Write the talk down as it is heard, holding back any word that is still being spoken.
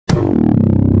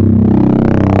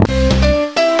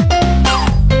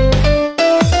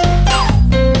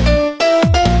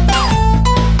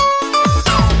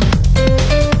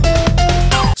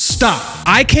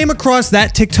I came across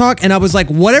that TikTok and I was like,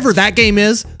 whatever that game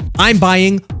is, I'm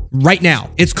buying right now.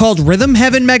 It's called Rhythm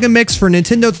Heaven Megamix for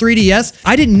Nintendo 3DS.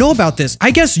 I didn't know about this. I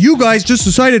guess you guys just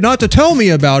decided not to tell me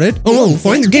about it. Oh,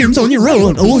 find the games on your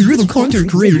own. Oh, you're the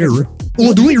content creator.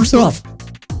 Oh, do it yourself.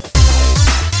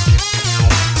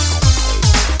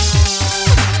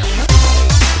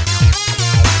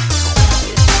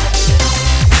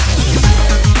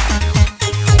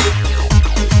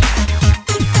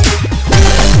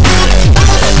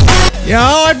 Yo,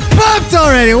 it popped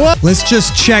already. What? Let's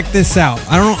just check this out.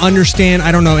 I don't understand.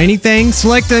 I don't know anything.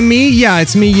 Select a me. Yeah,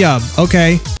 it's me, Yub.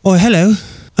 Okay. Oh, hello.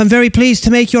 I'm very pleased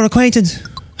to make your acquaintance.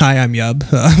 Hi, I'm Yub.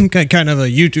 I'm kind of a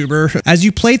YouTuber. As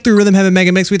you play through Rhythm Heaven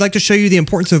Megamix, we'd like to show you the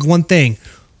importance of one thing.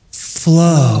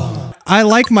 Flow. I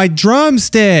like my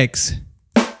drumsticks.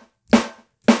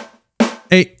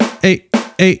 Hey.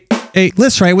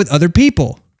 Let's try it with other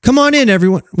people. Come on in,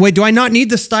 everyone. Wait, do I not need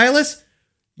the stylus?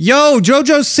 Yo,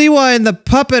 Jojo Siwa and the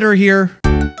puppet are here.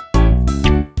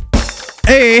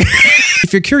 Hey.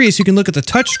 If you're curious, you can look at the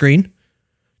touchscreen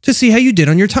to see how you did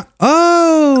on your time.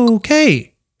 Oh,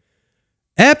 okay.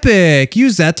 Epic.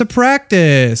 Use that to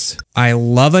practice. I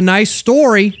love a nice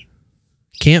story.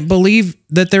 Can't believe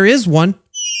that there is one.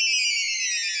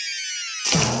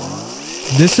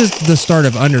 This is the start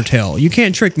of Undertale. You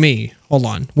can't trick me. Hold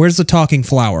on. Where's the talking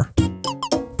flower?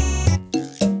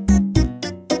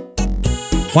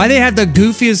 Why they have the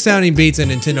goofiest sounding beats in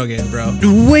Nintendo games, bro?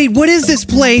 Wait, what is this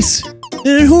place?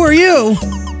 And who are you?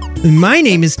 My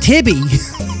name is Tibby.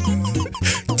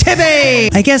 Tibby!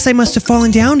 I guess I must have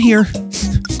fallen down here.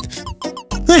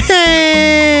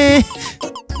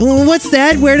 What's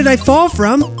that? Where did I fall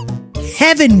from?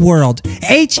 Heaven World.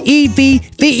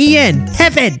 H-E-V-V-E-N.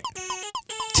 Heaven.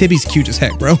 Tibby's cute as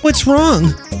heck, bro. What's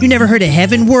wrong? You never heard of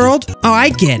Heaven World? Oh, I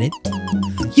get it.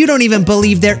 You don't even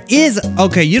believe there is.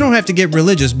 Okay, you don't have to get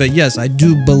religious, but yes, I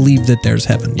do believe that there's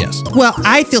heaven, yes. Well,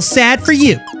 I feel sad for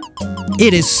you.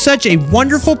 It is such a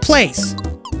wonderful place.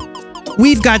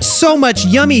 We've got so much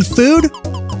yummy food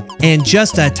and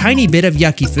just a tiny bit of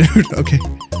yucky food, okay.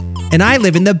 And I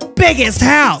live in the biggest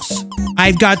house.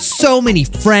 I've got so many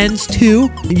friends too.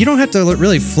 You don't have to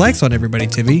really flex on everybody,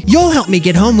 Tibby. You'll help me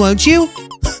get home, won't you?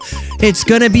 It's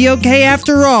gonna be okay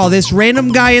after all. This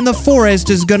random guy in the forest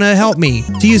is gonna help me.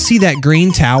 Do you see that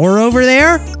green tower over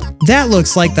there? That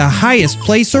looks like the highest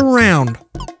place around.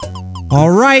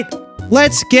 All right,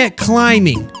 let's get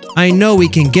climbing. I know we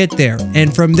can get there.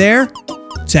 And from there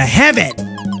to heaven.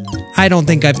 I don't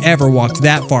think I've ever walked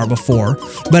that far before,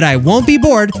 but I won't be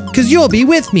bored because you'll be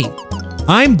with me.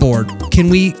 I'm bored. Can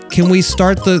we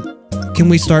start,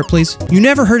 please? You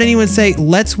never heard anyone say,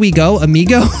 let's we go,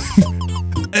 amigo?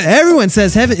 Everyone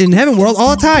says in Heaven World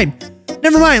all the time.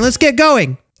 Never mind, let's get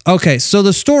going. Okay, so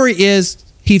the story is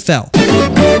he fell.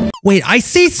 Wait, I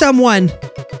see someone.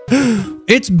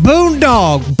 It's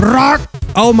Boondog, Brock.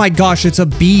 Oh my gosh, it's a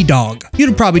bee dog.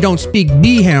 You probably don't speak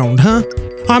bee-hound, huh?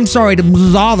 I'm sorry to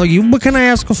bother you, but can I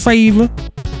ask a favor?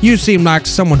 You seem like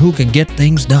someone who can get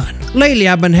things done. Lately,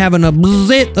 I've been having a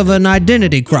bit of an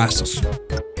identity crisis.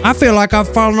 I feel like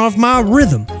I've fallen off my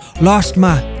rhythm, lost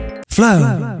my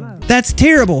flow. That's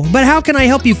terrible, but how can I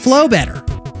help you flow better?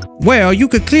 Well, you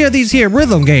could clear these here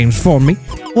rhythm games for me.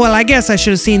 Well, I guess I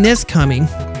should have seen this coming.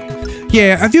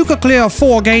 Yeah, if you could clear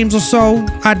 4 games or so,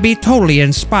 I'd be totally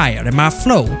inspired and my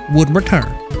flow would return.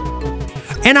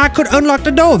 And I could unlock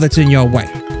the door that's in your way.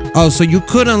 Oh, so you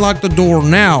could unlock the door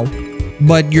now,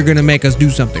 but you're gonna make us do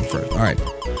something first. All right.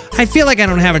 I feel like I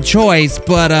don't have a choice,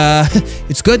 but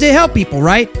it's good to help people,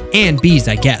 right? And bees,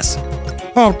 I guess.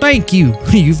 Oh, thank you.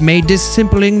 You've made this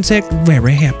simple insect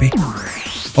very happy.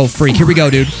 Oh, freak. Here we go,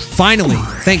 dude. Finally.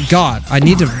 Thank God. I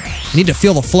need to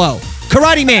feel the flow.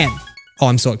 Karate Man. Oh,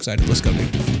 I'm so excited. Let's go,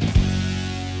 dude.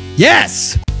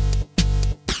 Yes.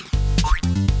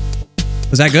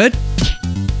 Was that good?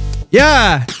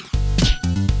 Yeah.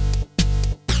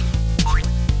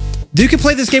 Dude can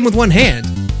play this game with one hand.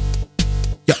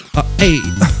 Yeah. Hey.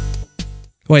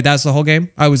 Wait, that's the whole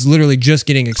game? I was literally just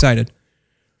getting excited.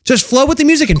 Just flow with the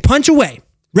music and punch away.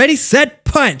 Ready, set,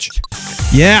 punch.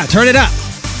 Yeah, turn it up.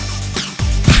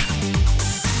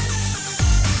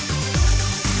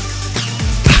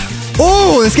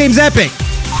 Oh, this game's epic.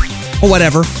 Or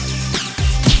whatever.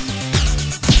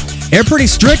 They're pretty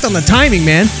strict on the timing,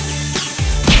 man.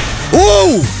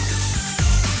 Ooh!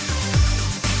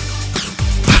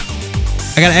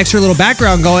 I got an extra little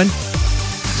background going.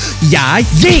 Yeah,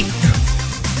 yeet!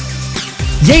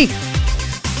 Yeet!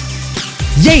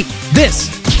 Yeet! This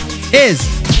is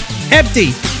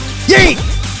empty. Yeet!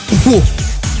 Ooh,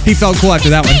 he felt cool after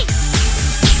that one.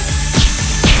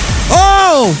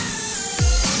 Oh!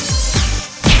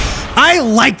 I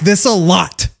like this a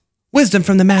lot. Wisdom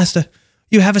from the master.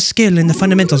 You have a skill in the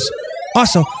fundamentals.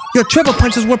 Also, your triple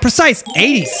punches were precise.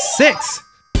 86.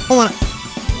 Hold on.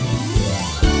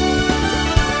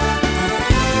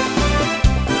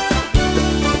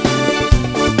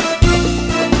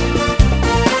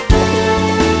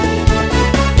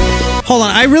 Hold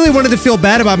on, I really wanted to feel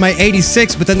bad about my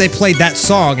 86, but then they played that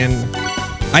song, and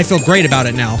I feel great about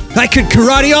it now. I could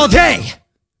karate all day!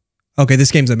 Okay, this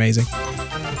game's amazing.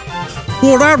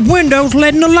 Well, that window's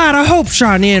letting a light of hope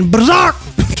shine in. Berserk!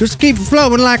 Just keep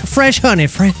flowing like a fresh honey,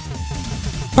 friend.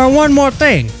 One more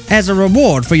thing. As a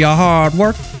reward for your hard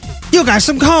work, you got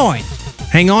some coins.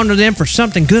 Hang on to them for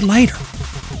something good later.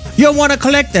 You'll want to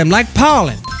collect them like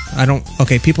pollen.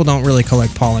 Okay, people don't really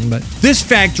collect pollen, but this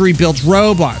factory builds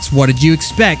robots. What did you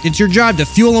expect? It's your job to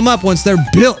fuel them up once they're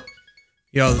built.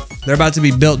 Yo, they're about to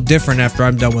be built different after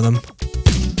I'm done with them.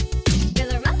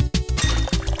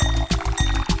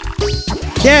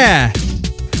 Yeah!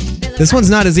 This one's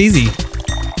not as easy.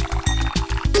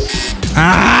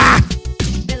 Ah!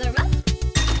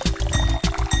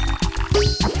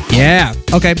 Yeah,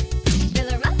 okay.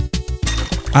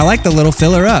 I like the little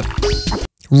filler up.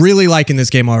 Really liking this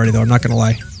game already, though. I'm not gonna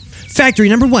lie. Factory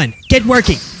number 1. Get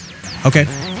working. Okay.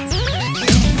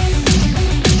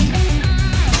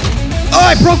 Oh,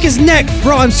 I broke his neck!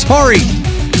 Bro, I'm sorry.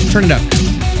 Turn it up.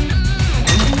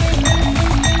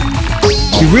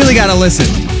 You really gotta listen.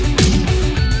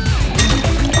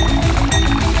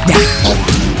 Yeah.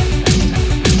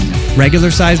 Regular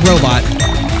sized robot.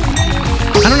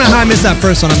 I don't know how I missed that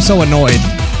first one. I'm so annoyed.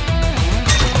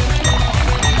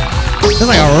 It's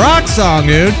like a rock song,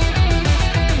 dude.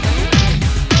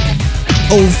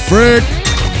 Oh, frick.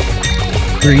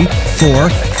 3, 4,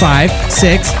 5,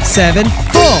 6, 7,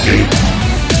 full.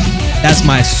 That's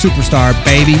my superstar,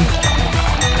 baby.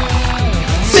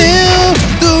 Fill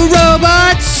the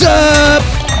robots up.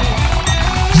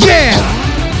 Yeah.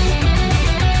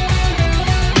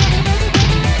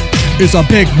 It's a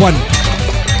big one.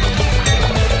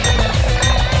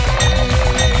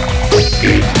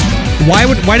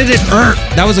 Why did it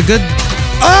that was a good...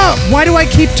 Oh! Why do I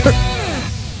keep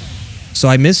So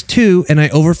I missed 2 and I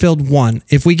overfilled 1.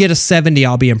 If we get a 70,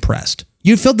 I'll be impressed.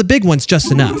 You filled the big ones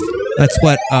just enough. That's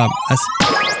what, that's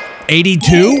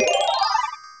 82?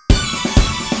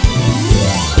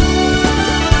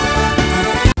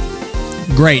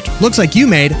 Great. Looks like you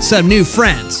made some new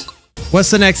friends.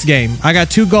 What's the next game? I got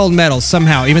 2 gold medals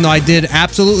somehow, even though I did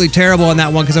absolutely terrible in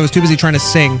that one because I was too busy trying to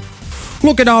sing.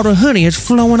 Look at all the honey, it's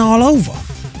flowing all over.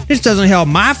 This doesn't help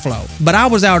my flow, but I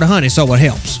was out of honey, so it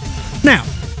helps. Now,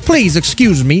 please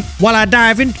excuse me while I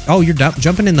dive in. Oh, you're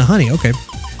jumping in the honey, okay.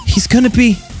 He's gonna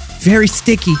be very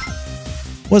sticky.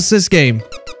 What's this game?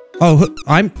 Oh,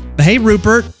 hey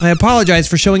Rupert, I apologize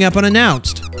for showing up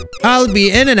unannounced. I'll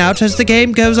be in and out as the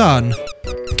game goes on,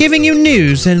 giving you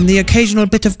news and the occasional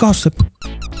bit of gossip.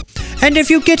 And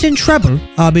if you get in trouble,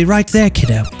 I'll be right there,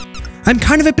 kiddo. I'm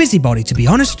kind of a busybody, to be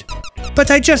honest.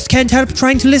 But I just can't help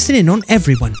trying to listen in on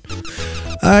everyone.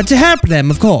 To help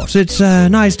them, of course. It's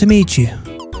nice to meet you.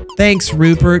 Thanks,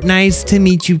 Rupert. Nice to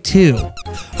meet you, too.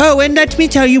 Oh, and let me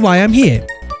tell you why I'm here.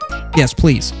 Yes,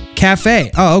 please.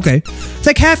 Cafe. Oh, okay.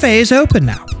 The cafe is open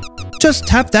now. Just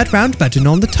tap that round button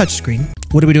on the touchscreen.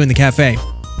 What do we do in the cafe?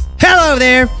 Hello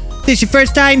there. This your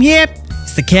first time here?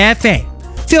 It's the cafe.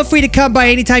 Feel free to come by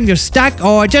anytime you're stuck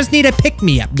or just need a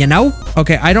pick-me-up, you know?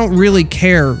 Okay, I don't really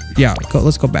care. Yeah,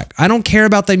 let's go back. I don't care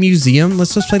about the museum.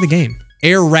 Let's just play the game.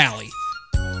 Air Rally.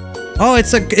 Oh,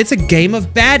 it's a game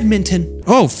of badminton.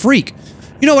 Oh, freak.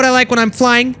 You know what I like when I'm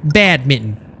flying?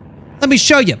 Badminton. Let me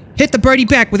show you. Hit the birdie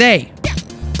back with A.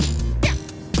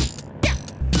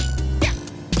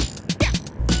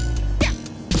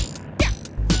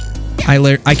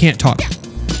 I can't talk.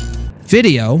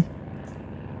 Video.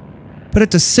 Put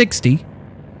it to 60.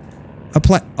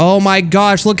 Apply. Oh my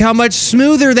gosh, look how much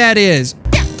smoother that is.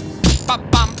 Bum,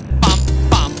 bum, bum,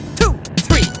 bum. 2,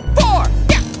 3, 4.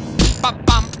 Bum,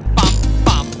 bum, bum,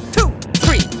 bum. 2,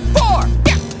 3, 4.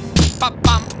 Bum,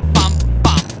 bum, bum,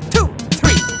 bum. 2,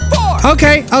 3,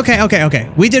 4. Okay.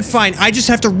 We did fine. I just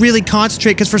have to really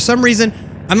concentrate because for some reason,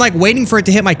 I'm like waiting for it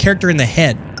to hit my character in the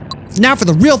head. Now for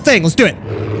the real thing. Let's do it.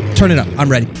 Turn it up. I'm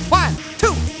ready. 1,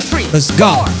 2, 3. Let's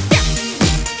go. 4.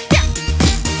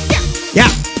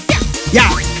 Yeah.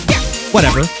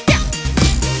 Whatever.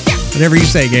 Whatever you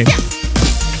say, game.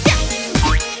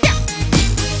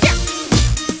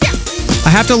 I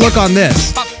have to look on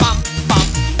this.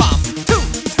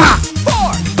 Ah!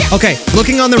 Okay,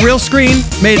 looking on the real screen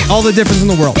made all the difference in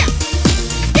the world.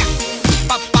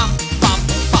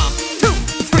 2,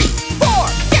 3, 4.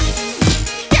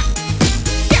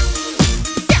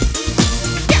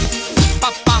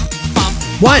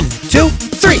 1, 2,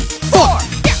 3, 4.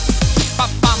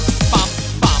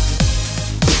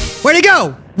 Where'd he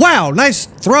go? Wow, nice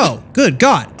throw. Good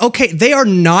God. Okay, they are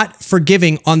not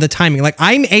forgiving on the timing. Like,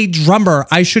 I'm a drummer.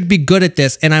 I should be good at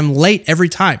this, and I'm late every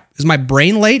time. Is my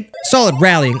brain late? Solid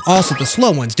rallying. Also, the slow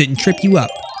ones didn't trip you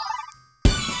up.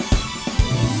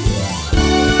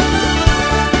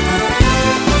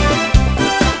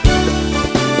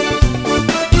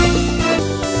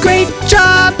 Great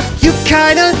job. You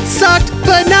kinda sucked,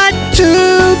 but not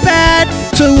too bad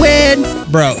to win.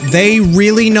 Bro, they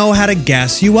really know how to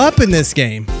gas you up in this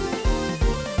game.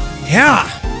 Yeah.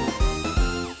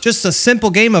 Just a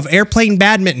simple game of airplane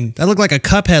badminton. That looked like a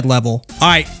Cuphead level. All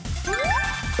right.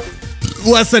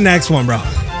 What's the next one, bro?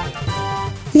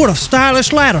 What a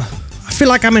stylish ladder. I feel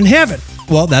like I'm in heaven.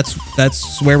 Well,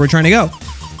 that's where we're trying to go.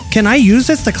 Can I use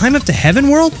this to climb up to Heaven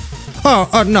World?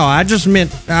 Oh, no, I just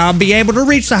meant I'll be able to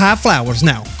reach the high flowers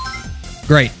now.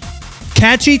 Great.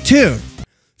 Catchy tune.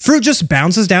 Fruit just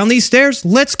bounces down these stairs.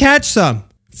 Let's catch some.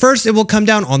 First, it will come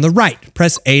down on the right.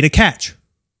 Press A to catch.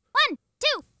 1,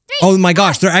 2, 3. Oh my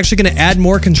gosh, they're actually going to add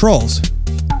more controls.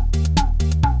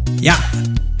 Yeah.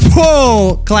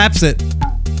 Whoa, collapse it.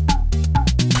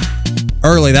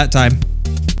 Early that time.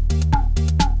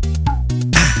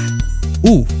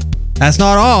 Ooh, that's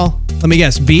not all. Let me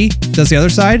guess, B does the other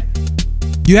side?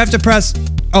 You have to press,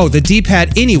 oh, the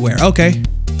D-pad anywhere. Okay,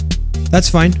 that's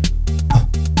fine.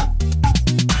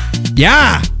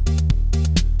 Yeah!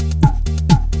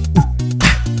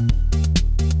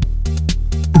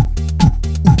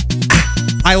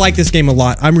 I like this game a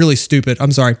lot. I'm really stupid.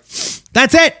 I'm sorry.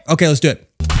 That's it! Okay, let's do it.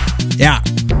 Yeah.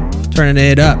 Turning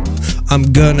it up.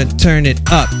 I'm gonna turn it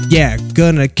up. Yeah,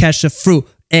 gonna catch the fruit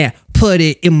and put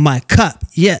it in my cup.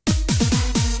 Yeah.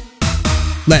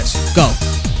 Let's go.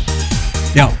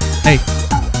 Yo, hey.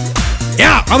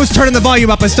 Yeah, I was turning the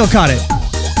volume up. I still caught it.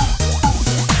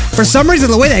 For some reason,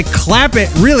 the way they clap it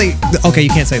really... Okay, you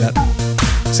can't say that.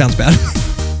 Sounds bad.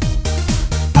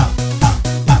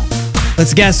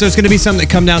 Let's guess there's going to be some that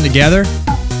come down together.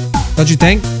 Don't you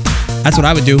think? That's what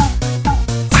I would do.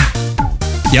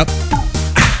 Yep.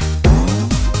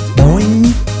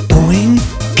 Boing, boing,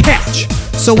 catch.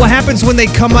 So what happens when they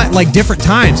come at like different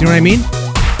times? You know what I mean?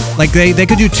 Like they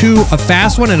could do a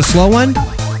fast one and a slow one.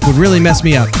 Would really mess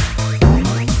me up.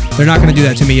 They're not going to do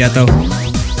that to me yet, though.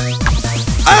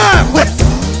 Ah! What?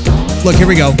 Look, here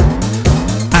we go.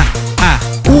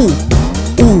 Ooh.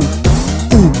 Ooh.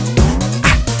 Ooh.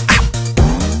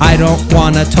 I don't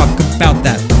want to talk about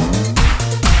that.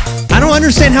 I don't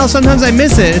understand how sometimes I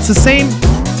miss it. It's the same.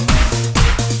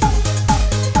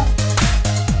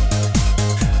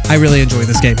 I really enjoy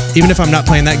this game. Even if I'm not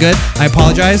playing that good, I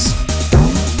apologize.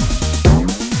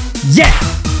 Yeah!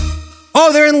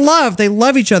 Oh, they're in love. They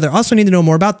love each other. Also need to know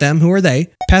more about them. Who are they?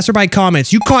 Passerby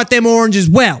comments. You caught them oranges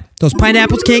well. Those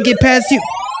pineapples can't get past you.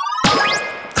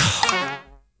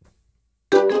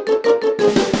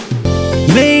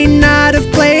 May not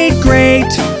have played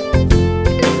great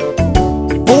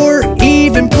or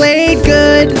even played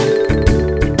good,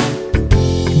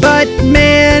 but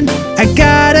man, I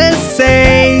gotta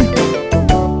say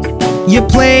you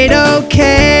played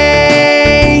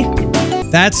okay.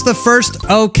 That's the first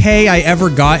okay I ever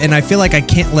got, and I feel like I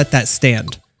can't let that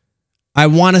stand. I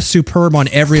want a superb on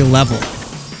every level.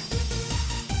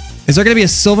 Is there gonna be a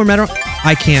silver medal?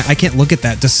 I can't look at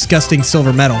that disgusting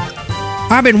silver medal.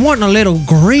 I've been wanting a little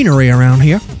greenery around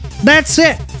here. That's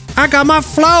it. I got my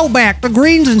flow back. The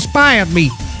greens inspired me.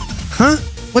 Huh?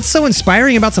 What's so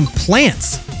inspiring about some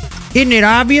plants? Isn't it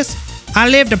obvious? I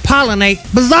live to pollinate.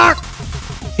 Berserk!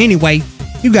 Anyway,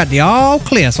 you got the all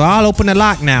clear, so I'll open the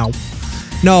lock now.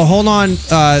 No, hold on.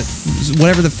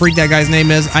 Whatever the freak that guy's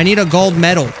name is. I need a gold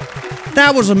medal.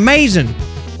 That was amazing.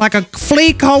 Like a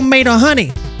flea comb made of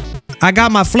honey. I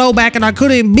got my flow back and I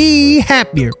couldn't be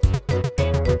happier.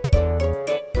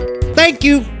 Thank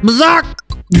you, Berserk.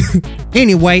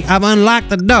 Anyway, I've unlocked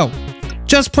the door.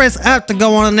 Just press up to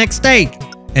go on the next stage.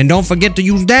 And don't forget to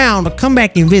use down to come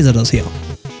back and visit us here.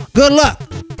 Good luck.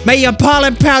 May your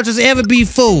pollen pouches ever be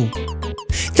full.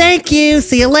 Thank you.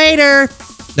 See you later.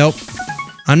 Nope.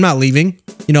 I'm not leaving.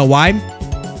 You know why?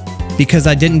 Because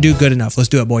I didn't do good enough. Let's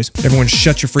do it, boys. Everyone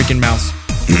shut your freaking mouths.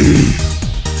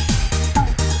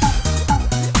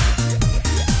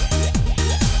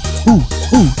 Ooh,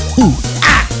 ooh, ooh.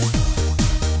 Ah!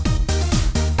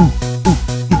 Ooh, ooh,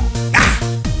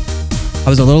 ah! I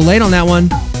was a little late on that one.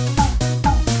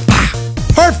 Bah!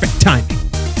 Perfect timing.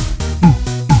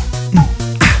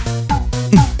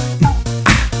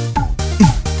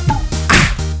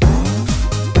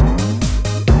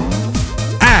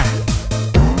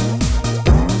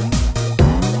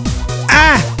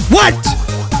 What?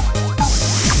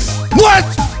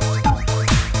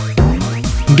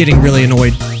 I'm getting really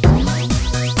annoyed. I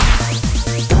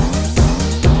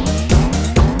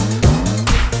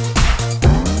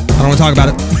don't want to talk about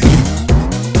it.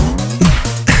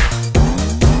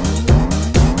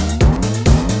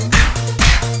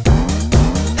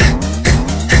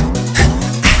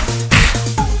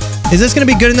 Is this gonna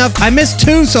be good enough? I missed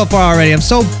 2 so far already. I'm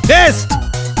so pissed.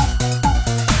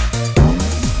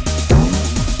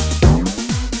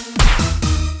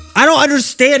 I don't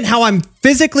understand how I'm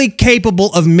physically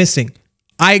capable of missing.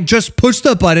 I just push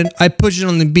the button, I push it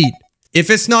on the beat. If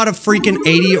it's not a freaking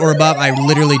 80 or above, I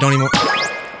literally don't even...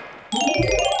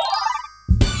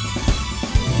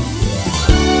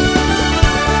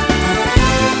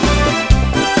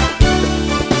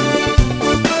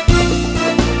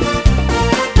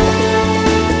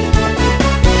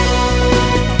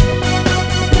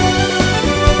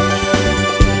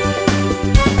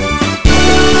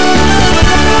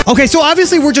 Okay, so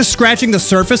obviously we're just scratching the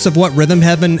surface of what Rhythm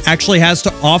Heaven actually has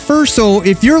to offer. So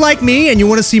if you're like me and you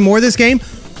want to see more of this game,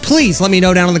 please let me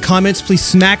know down in the comments. Please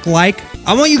smack like.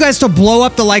 I want you guys to blow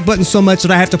up the like button so much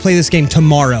that I have to play this game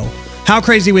tomorrow. How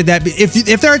crazy would that be?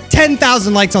 If there are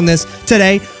 10,000 likes on this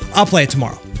today, I'll play it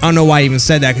tomorrow. I don't know why I even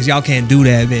said that because y'all can't do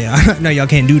that, man. No, y'all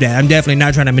can't do that. I'm definitely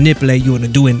not trying to manipulate you into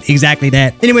doing exactly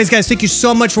that. Anyways, guys, thank you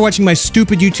so much for watching my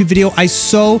stupid YouTube video. I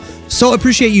so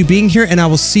appreciate you being here, and I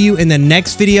will see you in the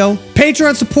next video.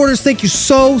 Patreon supporters, thank you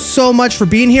so much for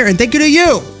being here, and thank you to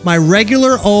you, my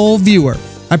regular old viewer.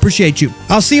 I appreciate you.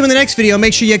 I'll see you in the next video.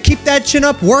 Make sure you keep that chin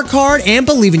up, work hard, and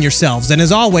believe in yourselves. And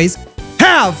as always,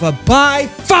 have a bye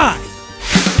 5.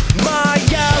 My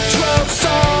outro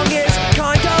song is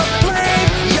kind of lame.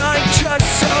 I'm just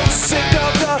so sick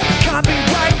of the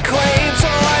copyright claims. So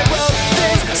I wrote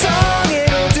this song,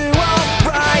 it'll do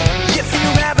alright. If you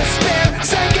have a spare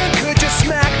second, could you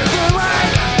smack the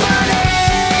like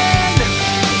button?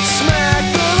 Smack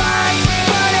the like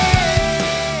button.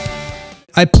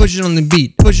 I push it on the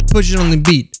beat. Push it on the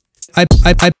beat. I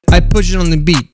push it on the beat.